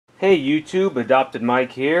Hey YouTube,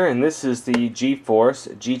 AdoptedMike here, and this is the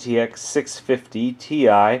GeForce GTX 650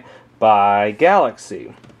 Ti by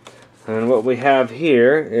Galaxy. And what we have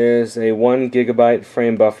here is a 1 GB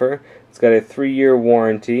frame buffer. It's got a 3-year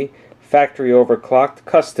warranty, factory overclocked,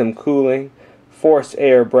 custom cooling, forced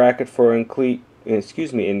air bracket for increased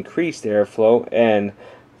airflow, and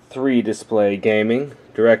 3 display gaming,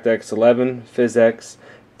 DirectX 11, PhysX,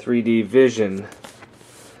 3D Vision.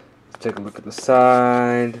 Take a look at the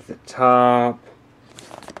side, the top,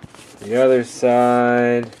 the other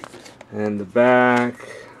side, and the back.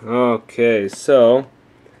 Okay, so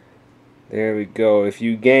there we go. If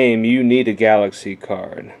you game, you need a Galaxy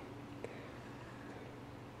card.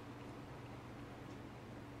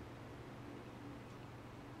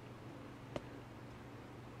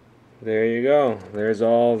 There you go. There's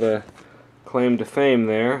all the claim to fame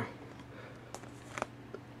there.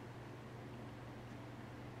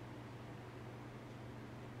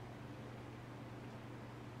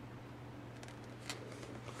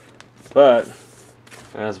 But,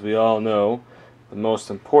 as we all know, the most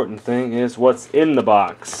important thing is what's in the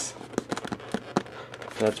box.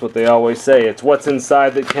 That's what they always say. It's what's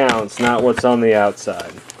inside that counts, not what's on the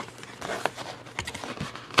outside.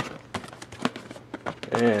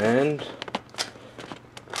 And,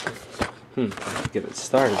 let's get it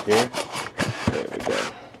started here. There we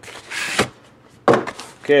go.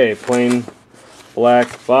 Okay, plain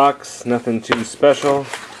black box, nothing too special.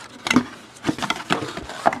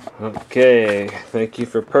 Okay, thank you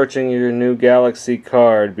for purchasing your new Galaxy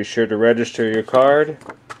card. Be sure to register your card.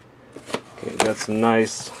 Okay, got some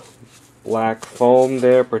nice black foam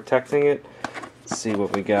there protecting it. Let's see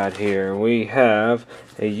what we got here. We have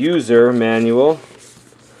a user manual.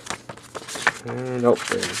 Nope,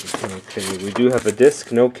 okay, we do have a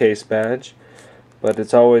disc, no case badge, but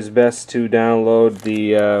it's always best to download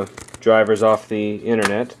the drivers off the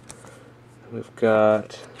internet. We've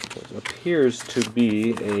got what appears to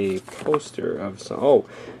be a poster of some. Oh,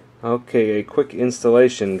 okay, a quick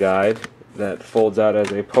installation guide that folds out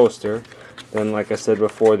as a poster. Then, like I said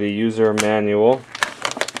before, the user manual.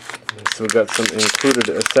 So we've got some included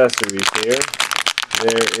accessories here.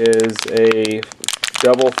 There is a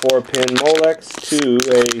double 4-pin Molex to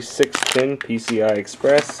a 6-pin PCI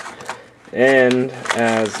Express, and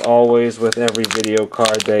as always with every video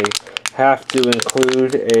card, they have to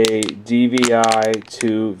include a DVI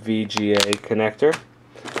to VGA connector.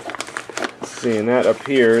 Let's see, and that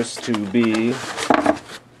appears to be,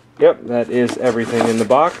 yep, that is everything in the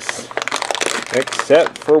box,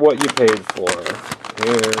 except for what you paid for.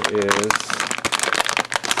 Here is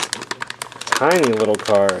a tiny little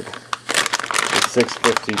card. The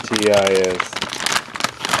 650 Ti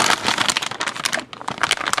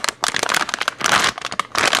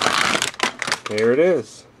is. Here it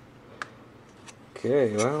is.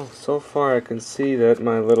 Okay, well, so far I can see that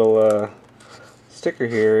my little sticker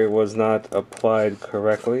here was not applied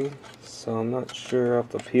correctly, so I'm not sure I'll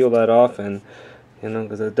have to peel that off, and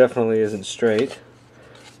because it definitely isn't straight.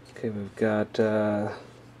 Okay, we've got an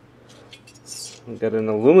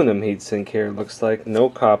aluminum heatsink here. It looks like no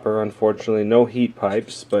copper, unfortunately, no heat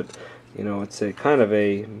pipes, but it's a kind of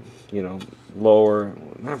a lower,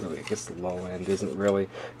 not really, I guess the low end isn't really,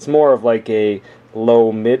 it's more of like a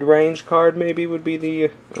low mid-range card, maybe would be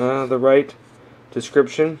the right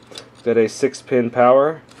description. It's got a 6-pin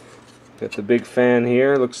power, got the big fan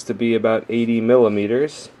here, looks to be about 80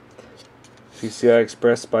 millimeters, PCI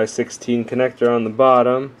Express by 16 connector on the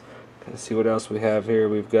bottom. Let's see what else we have here.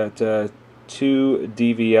 We've got 2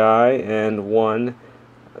 DVI and 1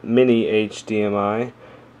 mini HDMI.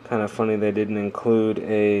 Kind of funny they didn't include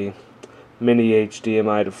a mini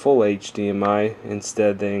HDMI to full HDMI.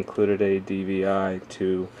 Instead, they included a DVI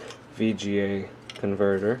to VGA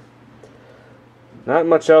converter. Not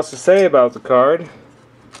much else to say about the card.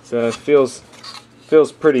 It feels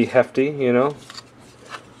pretty hefty,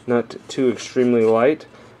 not too extremely light.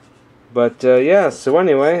 But yeah, so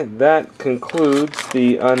anyway, that concludes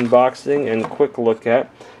the unboxing and quick look at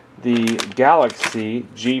the Galaxy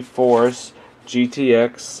GeForce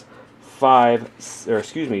GTX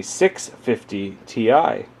 650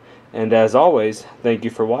 Ti. And as always, thank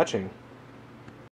you for watching.